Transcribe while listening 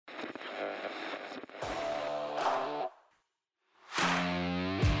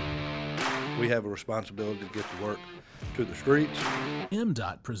we have a responsibility to get the work to the streets.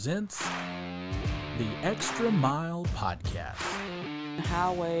 MDOT presents the Extra Mile Podcast.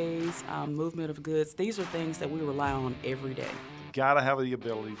 Highways, movement of goods, these are things that we rely on every day. Got to have the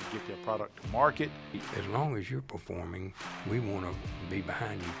ability to get their product to market. As long as you're performing, we want to be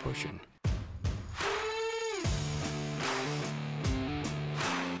behind you pushing.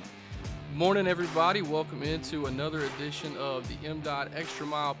 Morning, everybody. Welcome into another edition of the MDOT Extra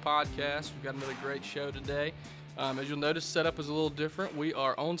Mile Podcast. We've got another great show today. As you'll notice, setup is a little different. We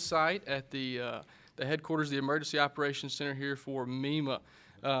are on site at the headquarters of the Emergency Operations Center here for MEMA.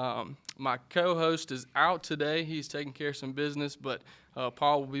 My co-host is out today. He's taking care of some business, but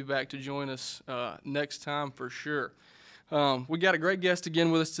Paul will be back to join us next time for sure. We got a great guest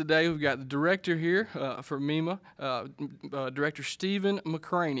again with us today. We've got the director here for MEMA, Director Stephen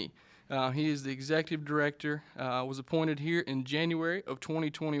McCraney. He is the executive director, was appointed here in January of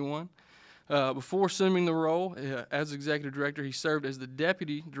 2021. Before assuming the role as executive director, he served as the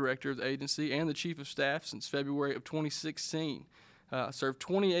deputy director of the agency and the chief of staff since February of 2016. Served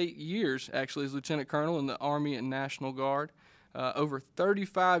 28 years, actually, as lieutenant colonel in the Army and National Guard. Over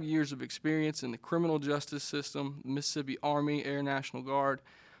 35 years of experience in the criminal justice system, Mississippi Army, Air National Guard,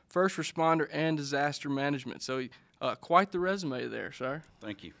 first responder, and disaster management. So quite the resume there, sir.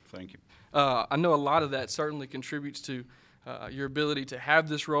 Thank you. I know a lot of that certainly contributes to your ability to have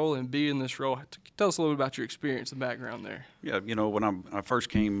this role and be in this role. Tell us a little bit about your experience and background there. Yeah, you know, when I first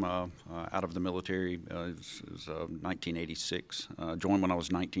came out of the military, it was 1986. Joined when I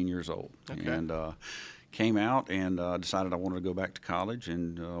was 19 years old. Okay. And came out and decided I wanted to go back to college.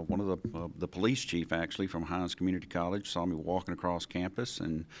 And one of the police chief, actually, from Hines Community College saw me walking across campus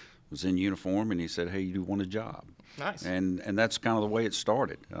and was in uniform, and he said, "Hey, you do want a job?" Nice. And that's kind of the way it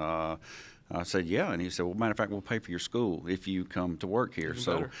started. I said, yeah, and he said, well, matter of fact, we'll pay for your school if you come to work here. Even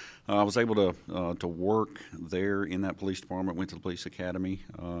so I was able to work there in that police department, went to the police academy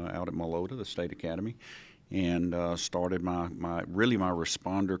out at Malota, the state academy, and started my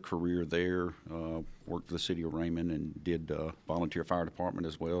responder career there. Worked for the city of Raymond and did volunteer fire department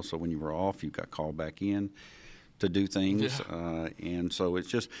as well. So when you were off, you got called back in to do things, and so it's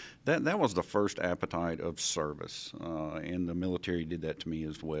just that was the first appetite of service, and the military did that to me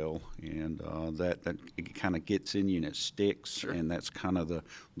as well, and that it kind of gets in you and it sticks. Sure. And that's kind of the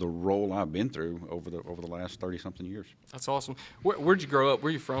role I've been through over the last 30-something years. That's awesome. Where'd you grow up?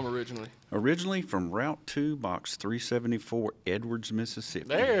 Where are you from originally? Originally from Route 2, Box 374, Edwards, Mississippi.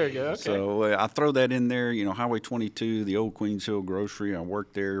 There you go. Okay. So I throw that in there. You know, Highway 22, the old Queens Hill Grocery. I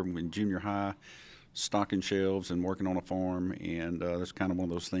worked there in junior high, stocking shelves and working on a farm, and that's kind of one of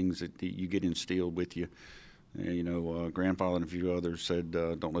those things that you get instilled with you. You know, grandfather and a few others said,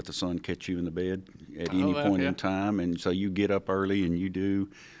 don't let the sun catch you in the bed at any point in time, and so you get up early and you do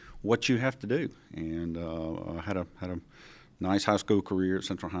what you have to do. And I had a nice high school career at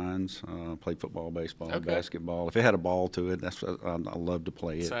Central Hines. Played football, baseball, basketball. If it had a ball to it, that's what I love to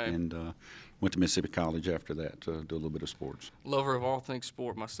play it. Same. And went to Mississippi College after that to do a little bit of sports. Lover of all things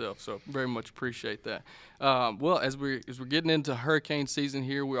sport myself, so very much appreciate that. Well, as we're getting into hurricane season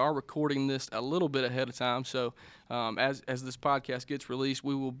here, we are recording this a little bit ahead of time. So as this podcast gets released,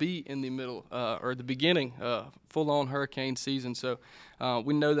 we will be in the middle or the beginning full-on hurricane season. So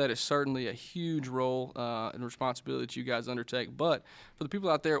we know that is certainly a huge role and responsibility that you guys undertake. But for the people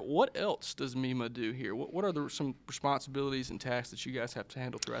out there, what else does MEMA do here? What are some responsibilities and tasks that you guys have to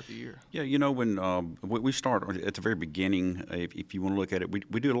handle throughout the year? Yeah, you know, when we start at the very beginning, if you want to look at it,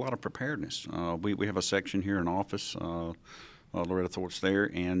 we do a lot of preparedness. We have a section here in office, Loretta Thorpe's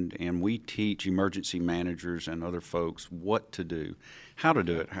there, and we teach emergency managers and other folks what to do, how to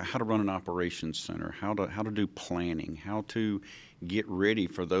do it, how to run an operations center, how to do planning, how to get ready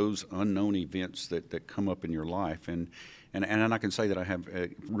for those unknown events that come up in your life. And I can say that I have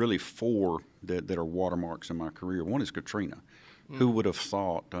really four that are watermarks in my career. One is Katrina. Who would have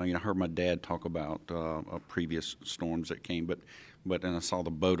thought? I heard my dad talk about previous storms that came, but I saw the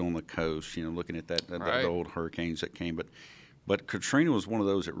boat on the coast. Looking at that the old hurricanes that came, but Katrina was one of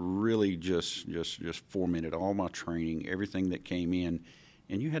those that really just formatted all my training, everything that came in,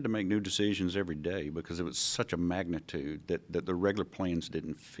 and you had to make new decisions every day because it was such a magnitude that the regular plans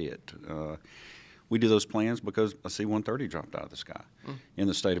didn't fit. We do those plans because a C-130 dropped out of the sky in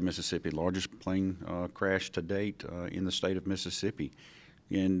the state of Mississippi, largest plane crash to date in the state of Mississippi.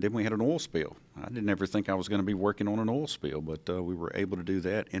 And then we had an oil spill. I didn't ever think I was going to be working on an oil spill, but we were able to do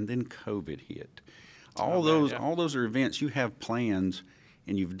that. And then COVID hit. All those are events. You have plans,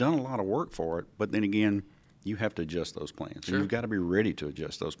 and you've done a lot of work for it, but then again, you have to adjust those plans. Sure. And you've got to be ready to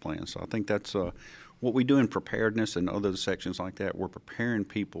adjust those plans. So I think that's what we do in preparedness and other sections like that. We're preparing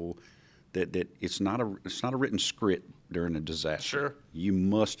people that it's not a written script during a disaster. Sure. You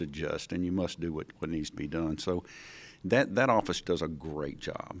must adjust and you must do what needs to be done. So that office does a great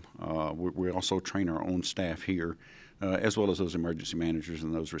job. We also train our own staff here, as well as those emergency managers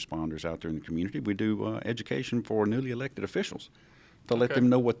and those responders out there in the community. We do education for newly elected officials to let them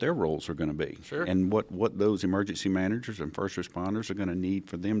know what their roles are going to be, Sure. and what those emergency managers and first responders are going to need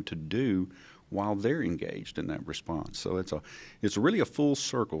for them to do while they're engaged in that response. So it's really a full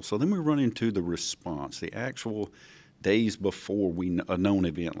circle. So then we run into the response, the actual days before a known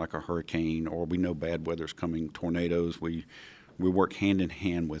event like a hurricane, or we know bad weather's coming, tornadoes. We work hand in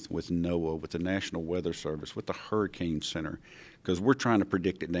hand with NOAA, with the National Weather Service, with the Hurricane Center, because we're trying to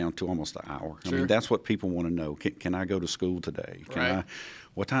predict it down to almost an hour. Sure. I mean, that's what people want to know. Can I go to school today? Right.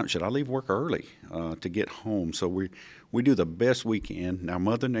 What time should I leave work early to get home? So we do the best we can. Now,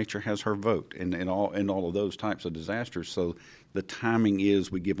 Mother Nature has her vote in all of those types of disasters. So the timing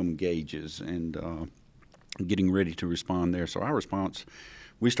is we give them gauges and getting ready to respond there. So our response,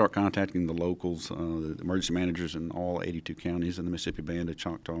 we start contacting the locals, the emergency managers in all 82 counties in the Mississippi Band of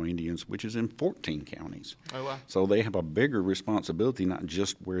Choctaw Indians, which is in 14 counties. Oh, wow. So they have a bigger responsibility, not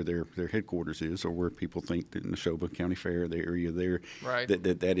just where their headquarters is or where people think that in the Neshoba County Fair, the area there, Right.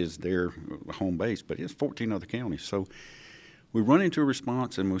 that is their home base, but it's 14 other counties. So we run into a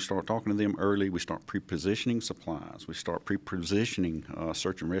response and we start talking to them early. We start pre-positioning supplies. We start pre-positioning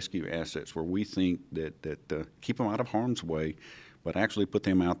search and rescue assets where we think that keep them out of harm's way, but actually put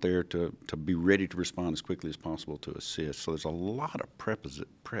them out there to be ready to respond as quickly as possible to assist. So there's a lot of prep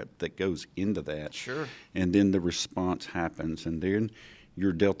that goes into that. Sure. And then the response happens, and then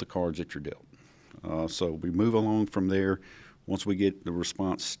you're dealt the cards that you're dealt. So we move along from there. Once we get the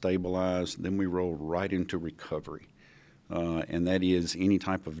response stabilized, then we roll right into recovery. And that is any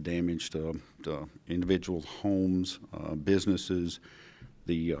type of damage to individual homes, businesses,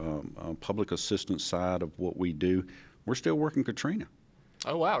 the public assistance side of what we do. We're still working Katrina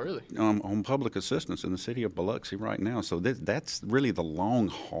Oh, wow, really? on public assistance in the city of Biloxi right now. So that's really the long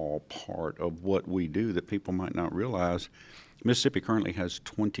haul part of what we do that people might not realize. Mississippi currently has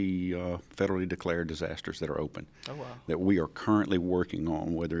 20 federally declared disasters that are open. Oh, wow. That we are currently working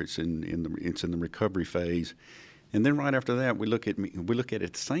on, whether it's in the recovery phase. And then right after that, we look at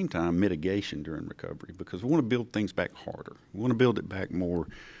at the same time mitigation during recovery, because we want to build things back harder. We want to build it back more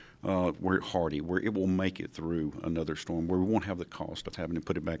where it will make it through another storm, where we won't have the cost of having to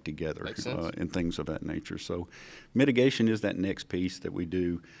put it back together and things of that nature. So mitigation is that next piece that we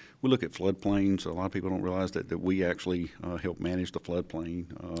do. We look at floodplains. A lot of people don't realize that we actually help manage the floodplain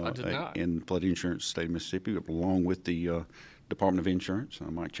I did not. in flood insurance state of Mississippi, along with the Department of Insurance,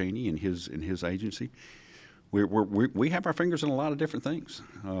 Mike Cheney and his agency. We have our fingers in a lot of different things,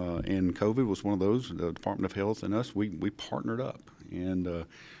 and COVID was one of those. The Department of Health and us, we partnered up, and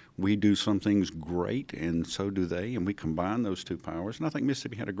we do some things great, and so do they, and we combine those two powers. And I think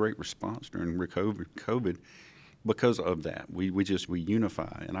Mississippi had a great response during COVID because of that. We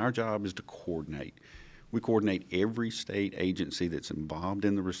unify, and our job is to coordinate. We coordinate every state agency that's involved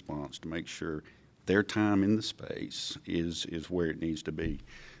in the response to make sure their time in the space is where it needs to be.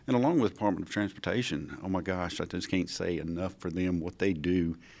 And along with the Department of Transportation, oh my gosh, I just can't say enough for them what they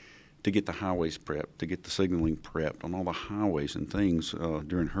do to get the highways prepped, to get the signaling prepped on all the highways and things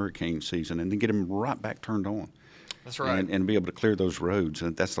during hurricane season, and then get them right back turned on. That's right. And be able to clear those roads.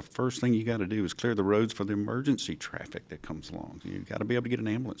 And that's the first thing you got to do is clear the roads for the emergency traffic that comes along. You got to be able to get an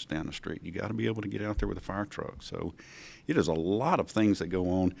ambulance down the street. You got to be able to get out there with a fire truck. So it is a lot of things that go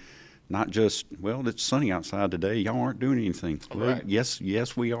on. Not just, well, it's sunny outside today. Y'all aren't doing anything. Well, Right.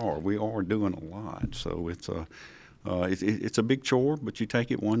 yes, we are. We are doing a lot. So it's a big chore, but you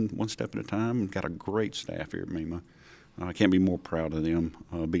take it one step at a time. We've got a great staff here at MEMA. I can't be more proud of them,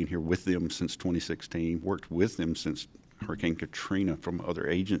 being here with them since 2016, worked with them since Hurricane Katrina from other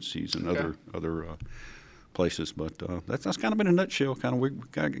agencies and other places. But that's kind of in a nutshell. Kind of we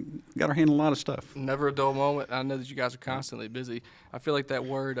got our hand in a lot of stuff. Never a dull moment. I know that you guys are constantly busy. I feel like that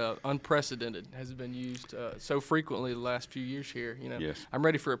word unprecedented has been used so frequently the last few years here. Yes. I'm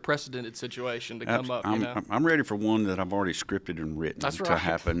ready for a precedented situation to come up. I'm ready for one that I've already scripted and written That's to right.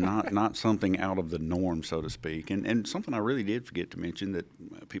 happen, not something out of the norm, so to speak. And something I really did forget to mention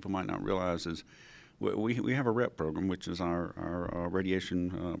that people might not realize is we have a REP program, which is our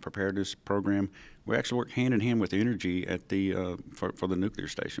radiation preparedness program. We actually work hand in hand with energy at for the nuclear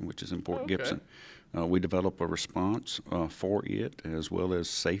station, which is in Port Gibson. We develop a response for it, as well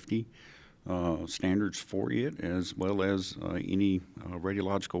as safety standards for it, as well as any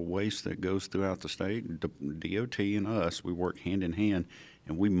radiological waste that goes throughout the state. DOT and us, we work hand in hand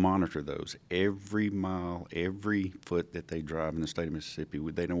and we monitor those every mile, every foot that they drive in the state of Mississippi.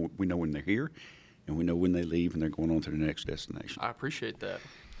 We know when they're here, and we know when they leave and they're going on to the next destination. I appreciate that.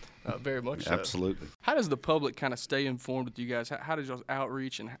 Very much so. Absolutely. How does the public kind of stay informed with you guys? How does y'all's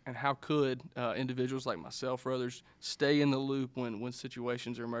outreach and how could individuals like myself or others stay in the loop when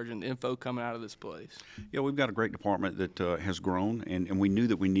situations are emerging, the info coming out of this place? Yeah, we've got a great department that has grown, and we knew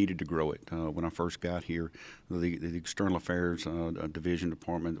that we needed to grow it. When I first got here, the External Affairs Division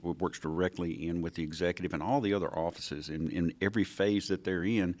Department works directly in with the executive and all the other offices in every phase that they're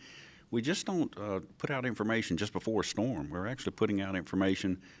in. We just don't put out information just before a storm. We're actually putting out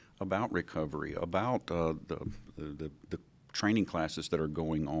information about recovery, about the training classes that are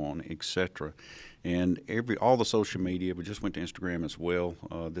going on, et cetera. And all the social media, we just went to Instagram as well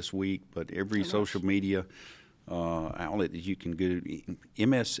this week, but every social media outlet that you can go to,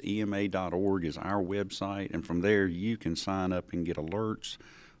 msema.org is our website, and from there you can sign up and get alerts.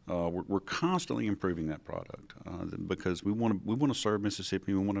 We're constantly improving that product because we want to serve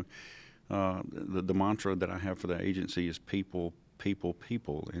Mississippi. We want to the mantra that I have for the agency is people,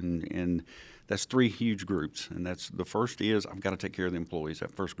 and that's three huge groups. And that's the first is I've got to take care of the employees,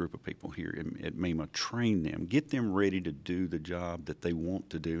 that first group of people here at MEMA, train them, get them ready to do the job that they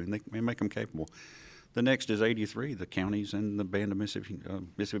want to do, and make them capable. The next is 83, the counties and the Band of Mississippi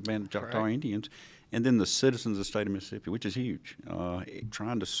Band of Choctaw Indians, and then the citizens of the state of Mississippi, which is huge,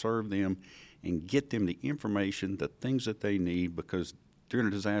 trying to serve them and get them the information, the things that they need, because during a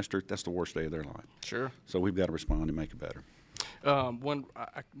disaster, that's the worst day of their life. Sure. So we've got to respond and make it better. One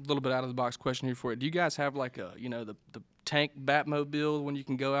a little bit out of the box question here for you. Do you guys have like the tank Batmobile when you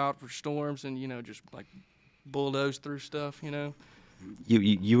can go out for storms and just like bulldoze through stuff?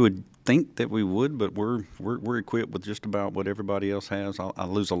 You would think that we would, but we're equipped with just about what everybody else has. I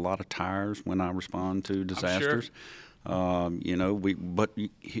lose a lot of tires when I respond to disasters. But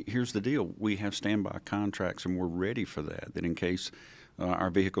here's the deal: we have standby contracts, and we're ready for that. That in case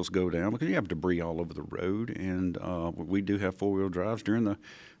our vehicles go down, because you have debris all over the road, and we do have four-wheel drives. During the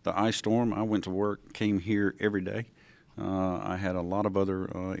ice storm, I went to work, came here every day. I had a lot of other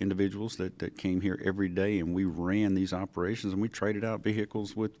individuals that came here every day, and we ran these operations, and we traded out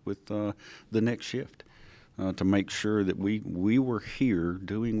vehicles with the next shift to make sure that we were here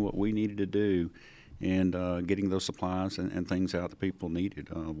doing what we needed to do and getting those supplies and things out that people needed,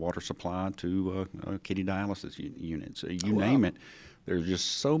 water supply to kidney dialysis units, name it. There's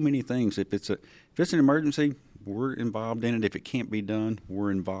just so many things. If it's an emergency, we're involved in it. If it can't be done,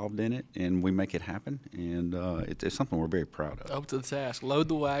 we're involved in it, and we make it happen. And it's something we're very proud of. Up to the task. Load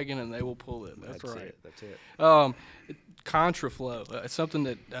the wagon, and they will pull it. That's right. That's it. Contraflow. It's something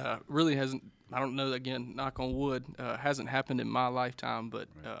that really hasn't, I don't know, again, knock on wood, hasn't happened in my lifetime, but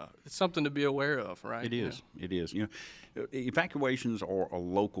it's something to be aware of, right? It is. It is. Evacuations are a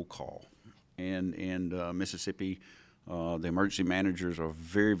local call, and Mississippi. The emergency managers are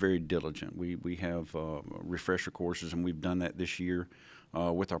very, very diligent. We have refresher courses, and we've done that this year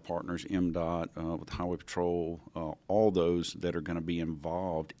with our partners, MDOT, with Highway Patrol, all those that are going to be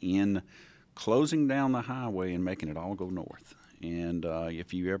involved in closing down the highway and making it all go north. And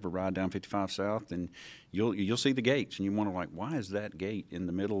if you ever ride down 55 South, then you'll see the gates, and you wonder, why is that gate in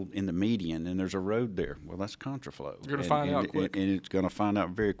the middle, in the median, and there's a road there? Well, that's contraflow. You're going to find out quick. And it's going to find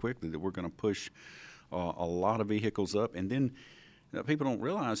out very quickly that we're going to push a lot of vehicles up. And then people don't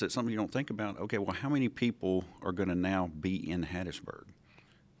realize that something you don't think about. Okay, well, how many people are going to now be in Hattiesburg?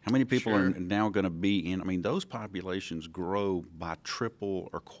 How many people are now going to be in? Those populations grow by triple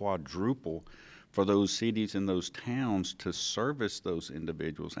or quadruple for those cities and those towns to service those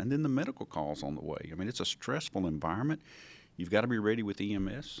individuals. And then the medical calls on the way. It's a stressful environment. You've got to be ready with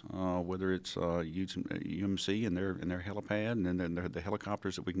EMS, whether it's UMC and their helipad, and then the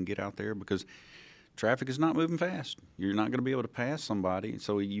helicopters that we can get out there, because traffic is not moving fast. You're not going to be able to pass somebody,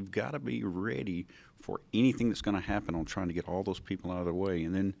 so you've got to be ready for anything that's going to happen on trying to get all those people out of the way.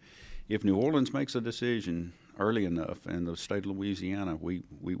 And then if New Orleans makes a decision early enough, and the state of Louisiana, we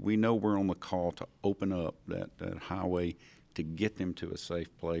know we're on the call to open up that highway to get them to a safe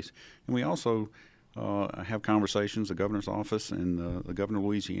place. And we also have conversations, the governor's office and the governor of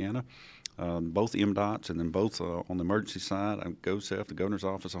Louisiana, both MDOTs, and then both on the emergency side, GOSEF, the governor's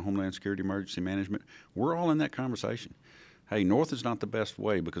office of Homeland Security Emergency Management. We're all in that conversation. Hey, north is not the best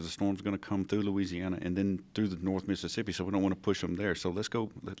way because the storm's going to come through Louisiana and then through the North Mississippi, so we don't want to push them there. So let's go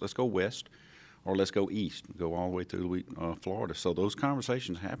west, or let's go east, go all the way through Florida. So those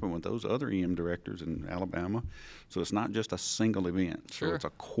conversations happen with those other EM directors in Alabama. So it's not just a single event. Sure. So it's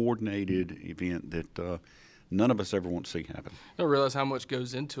a coordinated event none of us ever want to see happen. I don't realize how much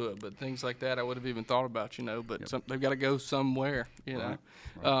goes into it, but things like that I would have even thought about, but they've got to go somewhere, Right.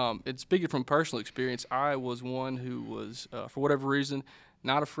 And speaking from personal experience, I was one who was, for whatever reason,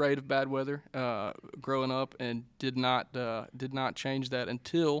 not afraid of bad weather growing up, and did not change that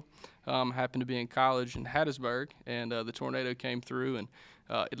until happened to be in college in Hattiesburg, and the tornado came through, and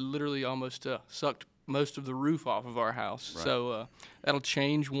it literally almost sucked most of the roof off of our house. Right. So that'll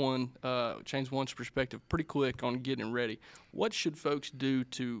change one's perspective pretty quick on getting ready. What should folks do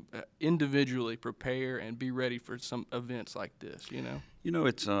to individually prepare and be ready for some events like this?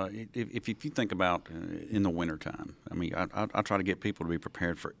 It's if you think about in the wintertime, I mean, I try to get people to be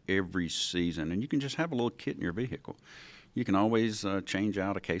prepared for every season, and you can just have a little kit in your vehicle. You can always change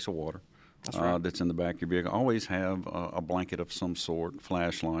out a case of water. That's right. That's in the back of your vehicle. Always have a blanket of some sort,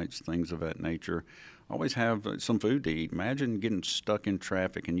 flashlights, things of that nature. Always have some food to eat. Imagine getting stuck in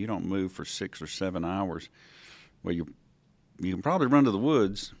traffic and you don't move for 6 or 7 hours. Well, you can probably run to the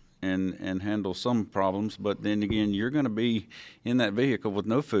woods and handle some problems, but then again, you're going to be in that vehicle with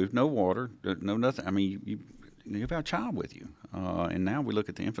no food, no water, no nothing. I mean, you've got a child with you. And now we look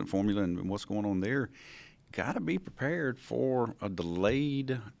at the infant formula and what's going on there. Got to be prepared for a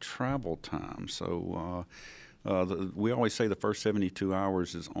delayed travel time. So we always say the first 72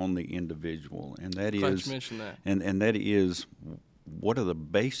 hours is on the individual, and that Glad is you mentioned that. And that is what are the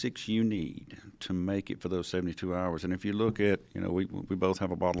basics you need to make it for those 72 hours. And if you look at, we both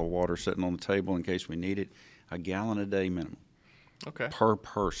have a bottle of water sitting on the table in case we need it, a gallon a day minimum. Okay. Per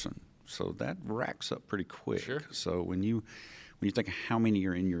person. So that racks up pretty quick. Sure. So when you think of how many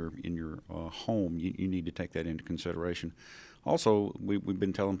are in your home, you need to take that into consideration. Also, we've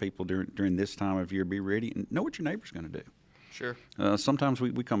been telling people during this time of year, be ready and know what your neighbor's going to do. Sure. Sometimes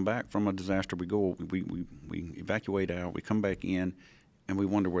we come back from a disaster, we evacuate out, we come back in, and we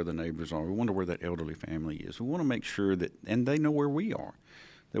wonder where the neighbors are. We wonder where that elderly family is. We want to make sure that, and they know where we are,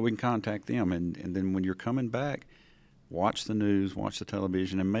 that we can contact them. And then when you're coming back, watch the news, watch the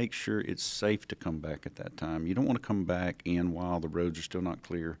television, and make sure it's safe to come back at that time. You don't want to come back in while the roads are still not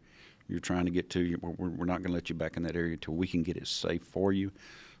clear. You're trying to get to you. We're not going to let you back in that area until we can get it safe for you.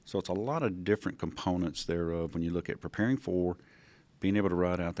 So it's a lot of different components thereof when you look at preparing for, being able to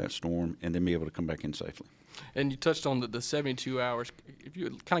ride out that storm, and then be able to come back in safely. And you touched on the 72 hours. If you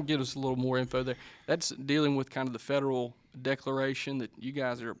would kind of give us a little more info there, that's dealing with kind of the federal declaration that you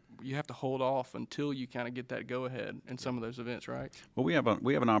have to hold off until you kind of get that go-ahead in some of those events, right? Well, we have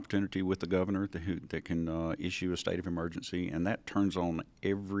an opportunity with the governor that can issue a state of emergency, and that turns on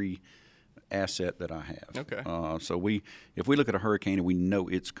every asset that I have. Okay. So if we look at a hurricane and we know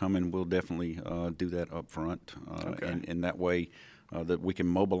it's coming, we'll definitely do that up front. Okay. And that way that we can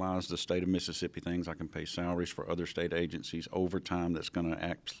mobilize the state of Mississippi things. I can pay salaries for other state agencies, overtime that's going to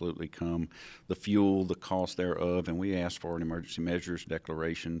absolutely come, the fuel, the cost thereof, and we ask for an emergency measures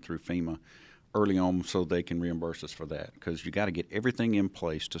declaration through FEMA early on so they can reimburse us for that, because you got to get everything in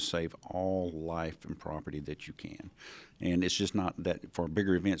place to save all life and property that you can. And it's just not that, for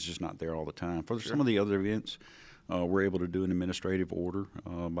bigger events, it's just not there all the time. For some of the other events, we're able to do an administrative order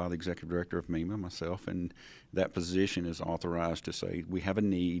by the executive director of MEMA, myself, and that position is authorized to say, we have a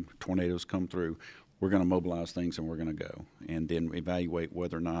need, tornadoes come through, we're going to mobilize things and we're going to go, and then evaluate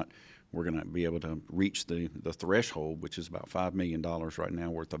whether or not we're going to be able to reach the threshold, which is about $5 million right now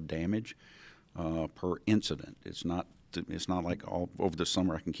worth of damage per incident. It's not like all over the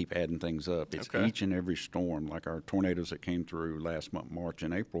summer I can keep adding things up. It's each and every storm, like our tornadoes that came through last month, March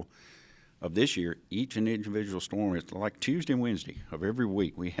and April of this year. Each and individual storm, it's like Tuesday and Wednesday of every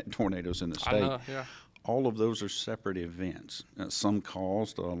week we had tornadoes in the state. I know, yeah. All of those are separate events. Some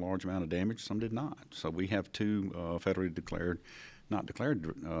caused a large amount of damage, some did not. So we have two federally not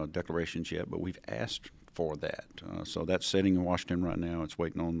declared declarations yet, but we've asked for that. So that's sitting in Washington right now. It's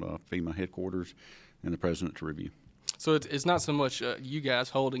waiting on FEMA headquarters and the president to review. So it's not so much you guys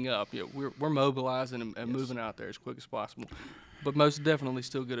holding up. We're mobilizing and moving out there as quick as possible. But most definitely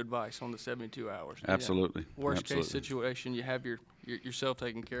still good advice on the 72 hours. Absolutely. Worst case situation, you have yourself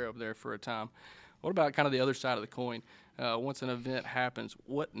taken care of there for a time. What about kind of the other side of the coin? Once an event happens,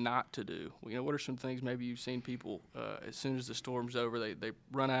 what not to do? What are some things maybe you've seen people as soon as the storm's over, they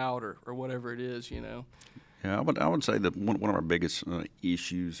run out or whatever it is, Yeah, I would say that one of our biggest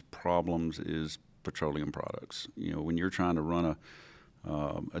problems is petroleum products. When you're trying to run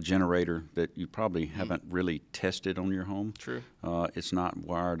a generator that you probably haven't really tested on your home. True. It's not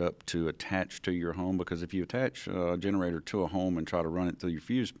wired up to attach to your home, because if you attach a generator to a home and try to run it through your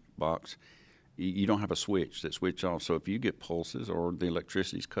fuse box, you don't have a switch that switch off. So if you get pulses or the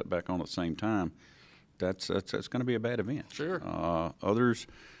electricity's cut back on at the same time, that's going to be a bad event. Sure. Others,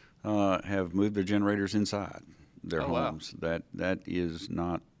 have moved their generators inside their Oh, wow. homes. That is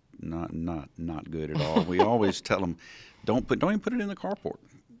not good at all. We always tell them, don't even put it in the carport.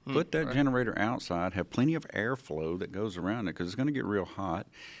 Put that generator outside. Have plenty of airflow that goes around it because it's going to get real hot.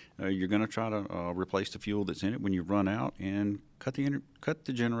 You're going to try to replace the fuel that's in it when you run out, and cut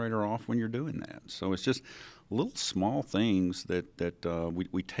the generator off when you're doing that. So it's just little small things that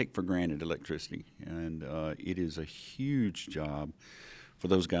we take for granted, electricity, and it is a huge job for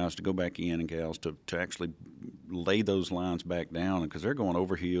those guys to go back in and gals to actually lay those lines back down, because they're going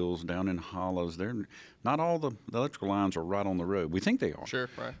over hills, down in hollows. Not all the electrical lines are right on the road. We think they are. Sure,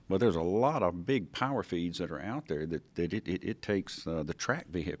 right. But there's a lot of big power feeds that are out there that it takes the track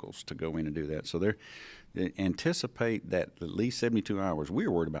vehicles to go in and do that. So they anticipate that at least 72 hours. We're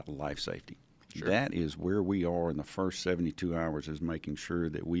worried about life safety. Sure. That is where we are in the first 72 hours, is making sure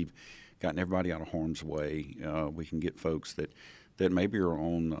that we've gotten everybody out of harm's way. We can get folks that maybe are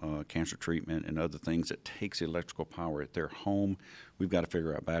on cancer treatment and other things that takes electrical power at their home. We've got to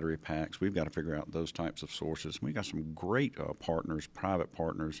figure out battery packs. We've got to figure out those types of sources. We've got some great partners, private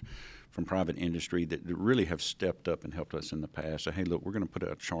partners from private industry that really have stepped up and helped us in the past. Say, hey, look, we're going to put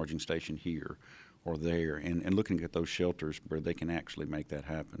a charging station here or there, and looking at those shelters where they can actually make that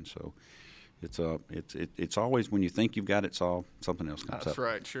happen. So it's always, when you think you've got it solved, something else comes up. That's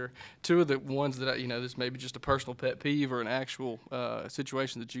right, sure. Two of the ones that this may be just a personal pet peeve or an actual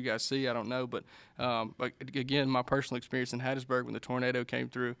situation that you guys see, I don't know, but again, my personal experience in Hattiesburg when the tornado came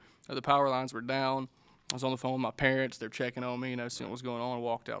through, the power lines were down. I was on the phone with my parents. They're checking on me, seeing what was going on. I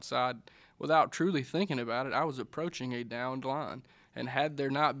walked outside without truly thinking about it. I was approaching a downed line. And had there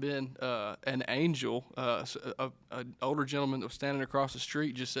not been an angel, an older gentleman that was standing across the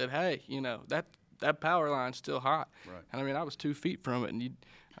street just said, hey, that power line's still hot. Right. And I mean, I was 2 feet from it, and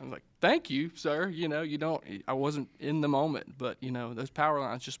I was like, thank you, sir. I wasn't in the moment, but, those power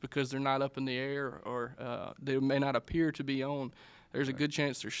lines, just because they're not up in the air or they may not appear to be on, there's a good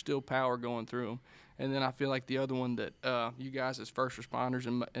chance there's still power going through them. And then I feel like the other one that you guys as first responders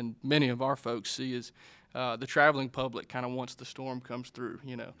and many of our folks see is the traveling public kind of once the storm comes through,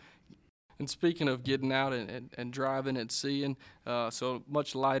 And speaking of getting out and driving and seeing, so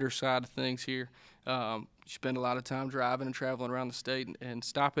much lighter side of things here. You spend a lot of time driving and traveling around the state and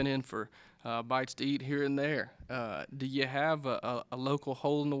stopping in for bites to eat here and there. Do you have a local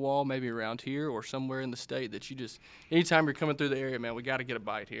hole in the wall maybe around here or somewhere in the state that you just, anytime you're coming through the area, man, we got to get a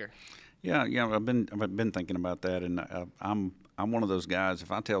bite here? Yeah, I've been thinking about that, and I'm one of those guys.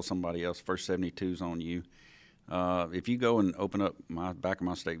 If I tell somebody else first 72's on you, if you go and open up my back of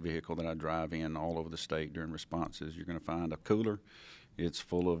my state vehicle that I drive in all over the state during responses, you're going to find a cooler. It's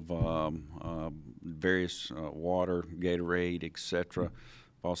full of various water, Gatorade, etc. I've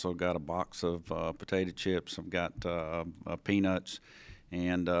also got a box of potato chips. I've got peanuts.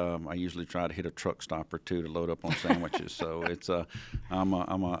 And I usually try to hit a truck stop or two to load up on sandwiches. So it's I'm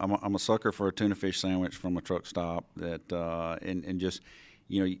a sucker for a tuna fish sandwich from a truck stop. And just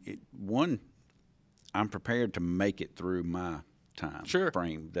I'm prepared to make it through my time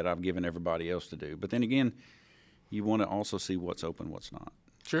frame that I've given everybody else to do. But then again, you want to also see what's open, what's not.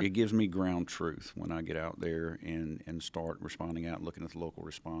 Sure. It gives me ground truth when I get out there and start responding out, looking at the local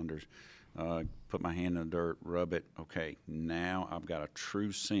responders. Put my hand in the dirt, rub it. Okay, now I've got a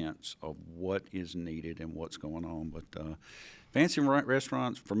true sense of what is needed and what's going on. But fancy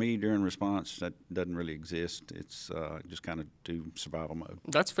restaurants, for me, during response, that doesn't really exist. It's just kind of do survival mode.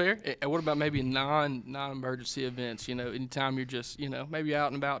 That's fair. And what about maybe non-emergency events? Anytime you're just, maybe out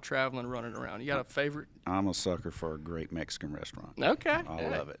and about traveling, running around. You got a favorite? I'm a sucker for a great Mexican restaurant. Okay. I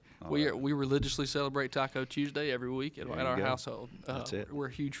love it. We religiously celebrate Taco Tuesday every week at our household. That's it. We're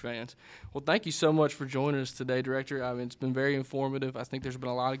huge fans. Well, thank you so much for joining us today, Director. I mean, it's been very informative. I think there's been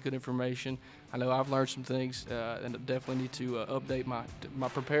a lot of good information. I know I've learned some things, and I definitely need to update my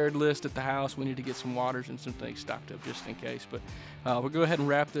prepared list at the house. We need to get some waters and some things stocked up just in case. But we'll go ahead and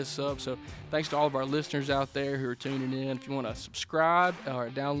wrap this up. So thanks to all of our listeners out there who are tuning in. If you want to subscribe or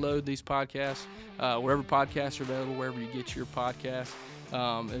download these podcasts, wherever podcasts are available, wherever you get your podcasts.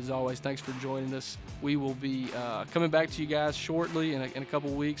 As always, thanks for joining us. We will be coming back to you guys shortly in a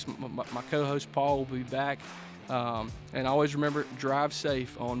couple weeks. My co-host Paul will be back. And always remember, drive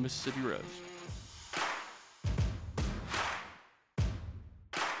safe on Mississippi roads.